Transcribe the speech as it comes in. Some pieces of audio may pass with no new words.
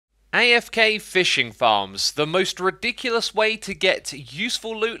AFK fishing farms, the most ridiculous way to get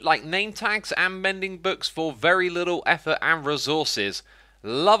useful loot like name tags and mending books for very little effort and resources.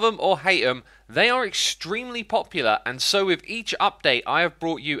 Love them or hate them, they are extremely popular, and so with each update I have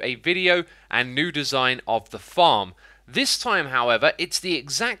brought you a video and new design of the farm. This time, however, it's the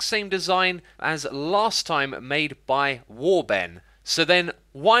exact same design as last time made by Warben. So then,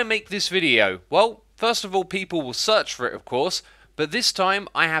 why make this video? Well, first of all, people will search for it, of course, but this time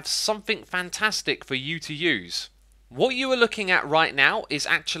I have something fantastic for you to use. What you are looking at right now is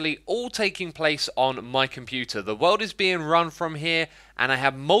actually all taking place on my computer. The world is being run from here, and I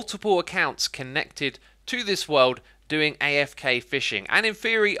have multiple accounts connected to this world doing AFK fishing, and in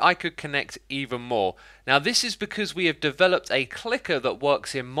theory I could connect even more. Now this is because we have developed a clicker that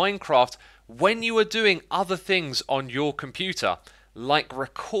works in Minecraft when you are doing other things on your computer, like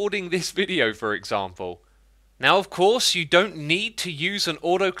recording this video for example. Now of course you don't need to use an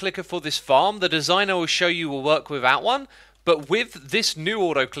auto clicker for this farm. The design I will show you will work without one, but with this new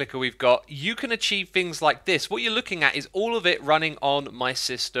auto clicker we've got, you can achieve things like this. What you're looking at is all of it running on my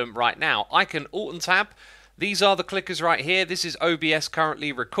system right now. I can Alt and Tab. These are the clickers right here. This is OBS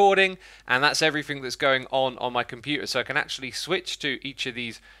currently recording, and that's everything that's going on my computer. So I can actually switch to each of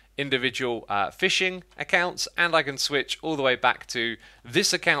these individual fishing accounts, and I can switch all the way back to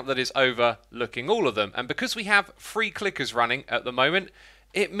this account that is overlooking all of them. And because we have 3 clickers running at the moment,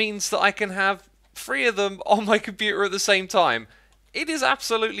 it means that I can have 3 of them on my computer at the same time. It is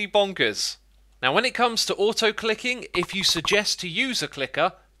absolutely bonkers. Now when it comes to auto clicking, if you suggest to use a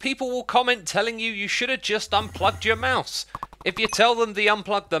clicker, people will comment telling you should have just unplugged your mouse. If you tell them the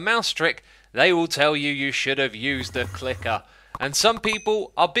unplug the mouse trick, they will tell you should have used the clicker. And some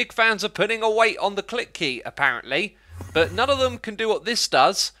people are big fans of putting a weight on the click key, apparently. But none of them can do what this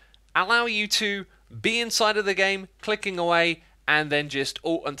does, allow you to be inside of the game, clicking away, and then just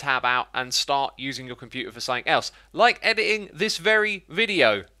Alt and Tab out and start using your computer for something else. Like editing this very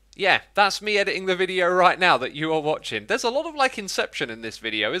video. Yeah, that's me editing the video right now that you are watching. There's a lot of like Inception in this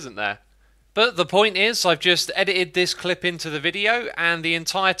video, isn't there? But the point is, I've just edited this clip into the video, and the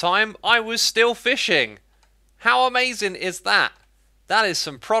entire time I was still fishing. How amazing is that? That is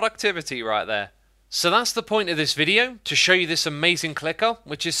some productivity right there. So that's the point of this video, to show you this amazing clicker,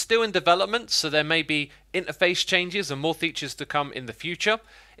 which is still in development, so there may be interface changes and more features to come in the future.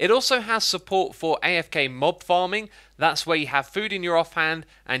 It also has support for AFK mob farming. That's where you have food in your offhand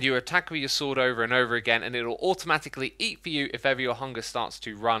and you attack with your sword over and over again, and it'll automatically eat for you if ever your hunger starts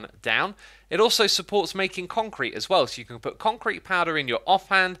to run down. It also supports making concrete as well, so you can put concrete powder in your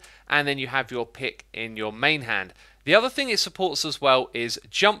offhand and then you have your pick in your main hand. The other thing it supports as well is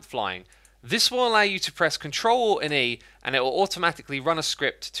jump flying. This will allow you to press Ctrl Alt and E, and it will automatically run a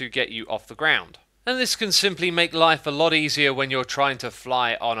script to get you off the ground. And this can simply make life a lot easier when you're trying to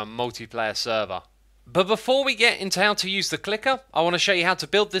fly on a multiplayer server. But before we get into how to use the clicker, I want to show you how to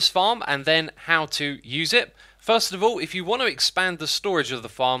build this farm and then how to use it. First of all, if you want to expand the storage of the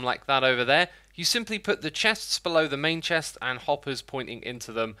farm like that over there, you simply put the chests below the main chest and hoppers pointing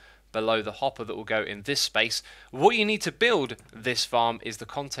into them below the hopper that will go in this space. What you need to build this farm is the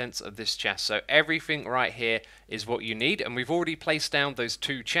contents of this chest. So everything right here is what you need, and we've already placed down those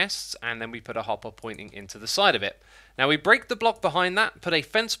 2 chests, and then we put a hopper pointing into the side of it. Now we break the block behind that, put a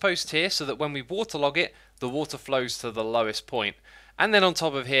fence post here so that when we waterlog it, the water flows to the lowest point. And then on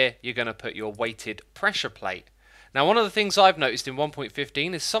top of here, you're going to put your weighted pressure plate. Now one of the things I've noticed in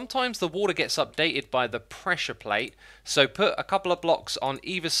 1.15 is sometimes the water gets updated by the pressure plate, so put a couple of blocks on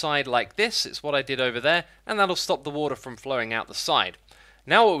either side like this. It's what I did over there, and that'll stop the water from flowing out the side.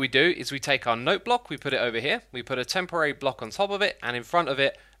 Now what we do is we take our note block, we put it over here, we put a temporary block on top of it, and in front of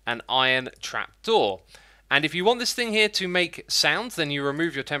it an iron trap door. And if you want this thing here to make sound, then you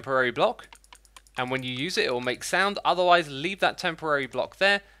remove your temporary block, and when you use it, it will make sound. Otherwise leave that temporary block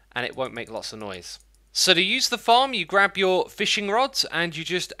there and it won't make lots of noise. So to use the farm, you grab your fishing rods and you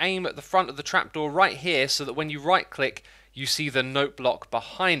just aim at the front of the trapdoor right here, so that when you right click you see the note block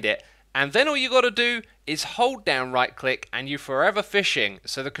behind it, and then all you got to do is hold down right click and you're forever fishing.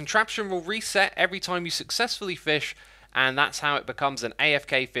 So the contraption will reset every time you successfully fish, and that's how it becomes an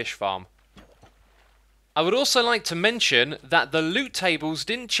AFK fish farm. I would also like to mention that the loot tables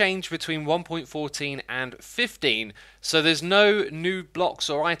didn't change between 1.14 and 15, so there's no new blocks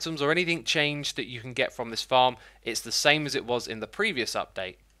or items or anything changed that you can get from this farm. It's the same as it was in the previous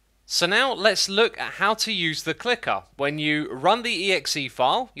update. So now let's look at how to use the clicker. When you run the exe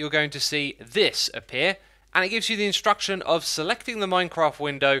file, you're going to see this appear, and it gives you the instruction of selecting the Minecraft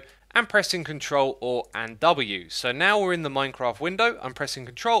window and pressing Ctrl, Alt and W. So now we're in the Minecraft window, I'm pressing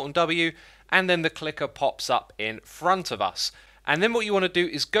Ctrl and W, and then the clicker pops up in front of us. And then what you want to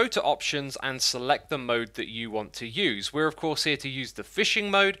do is go to options and select the mode that you want to use. We're of course here to use the fishing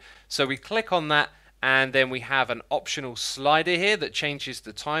mode, so we click on that, and then we have an optional slider here that changes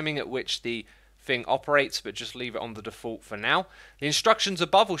the timing at which the thing operates, but just leave it on the default for now. The instructions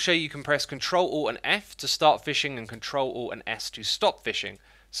above will show you can press Control Alt and F to start fishing and Control Alt and S to stop fishing.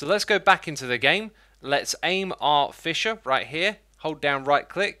 So let's go back into the game. Let's aim our fisher right here, hold down right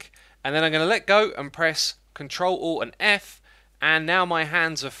click, and then I'm going to let go and press Control Alt and F, and now my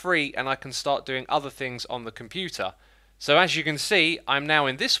hands are free and I can start doing other things on the computer. So as you can see, I'm now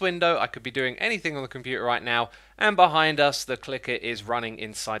in this window. I could be doing anything on the computer right now, and behind us the clicker is running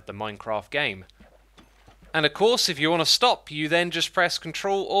inside the Minecraft game. And of course, if you want to stop, you then just press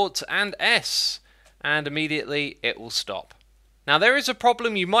Control Alt and S, and immediately it will stop. Now there is a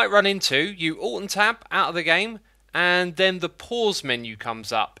problem you might run into. You Alt and Tab out of the game, and then the pause menu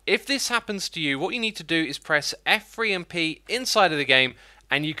comes up. If this happens to you, what you need to do is press F3 and P inside of the game,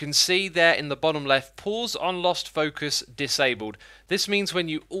 and you can see there in the bottom left, pause on lost focus disabled. This means when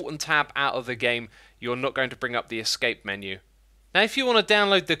you Alt and Tab out of the game, you're not going to bring up the escape menu. Now if you want to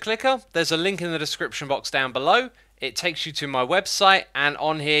download the clicker, there's a link in the description box down below. It takes you to my website, and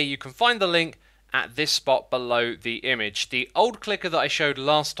on here you can find the link at this spot below the image. The old clicker that I showed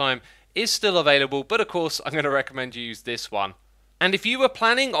last time is still available, but of course I'm going to recommend you use this one. And if you were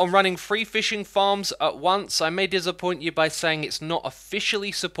planning on running 3 fishing farms at once, I may disappoint you by saying it's not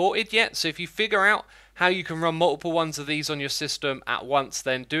officially supported yet. So if you figure out how you can run multiple ones of these on your system at once,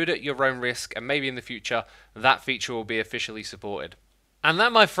 then do it at your own risk, and maybe in the future that feature will be officially supported. And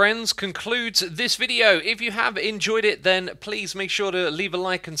that, my friends, concludes this video. If you have enjoyed it, then please make sure to leave a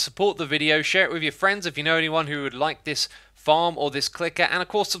like and support the video. Share it with your friends if you know anyone who would like this farm or this clicker, and of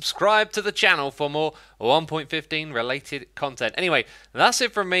course subscribe to the channel for more 1.15 related content. Anyway, that's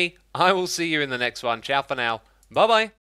it from me. I will see you in the next one. Ciao for now. Bye bye.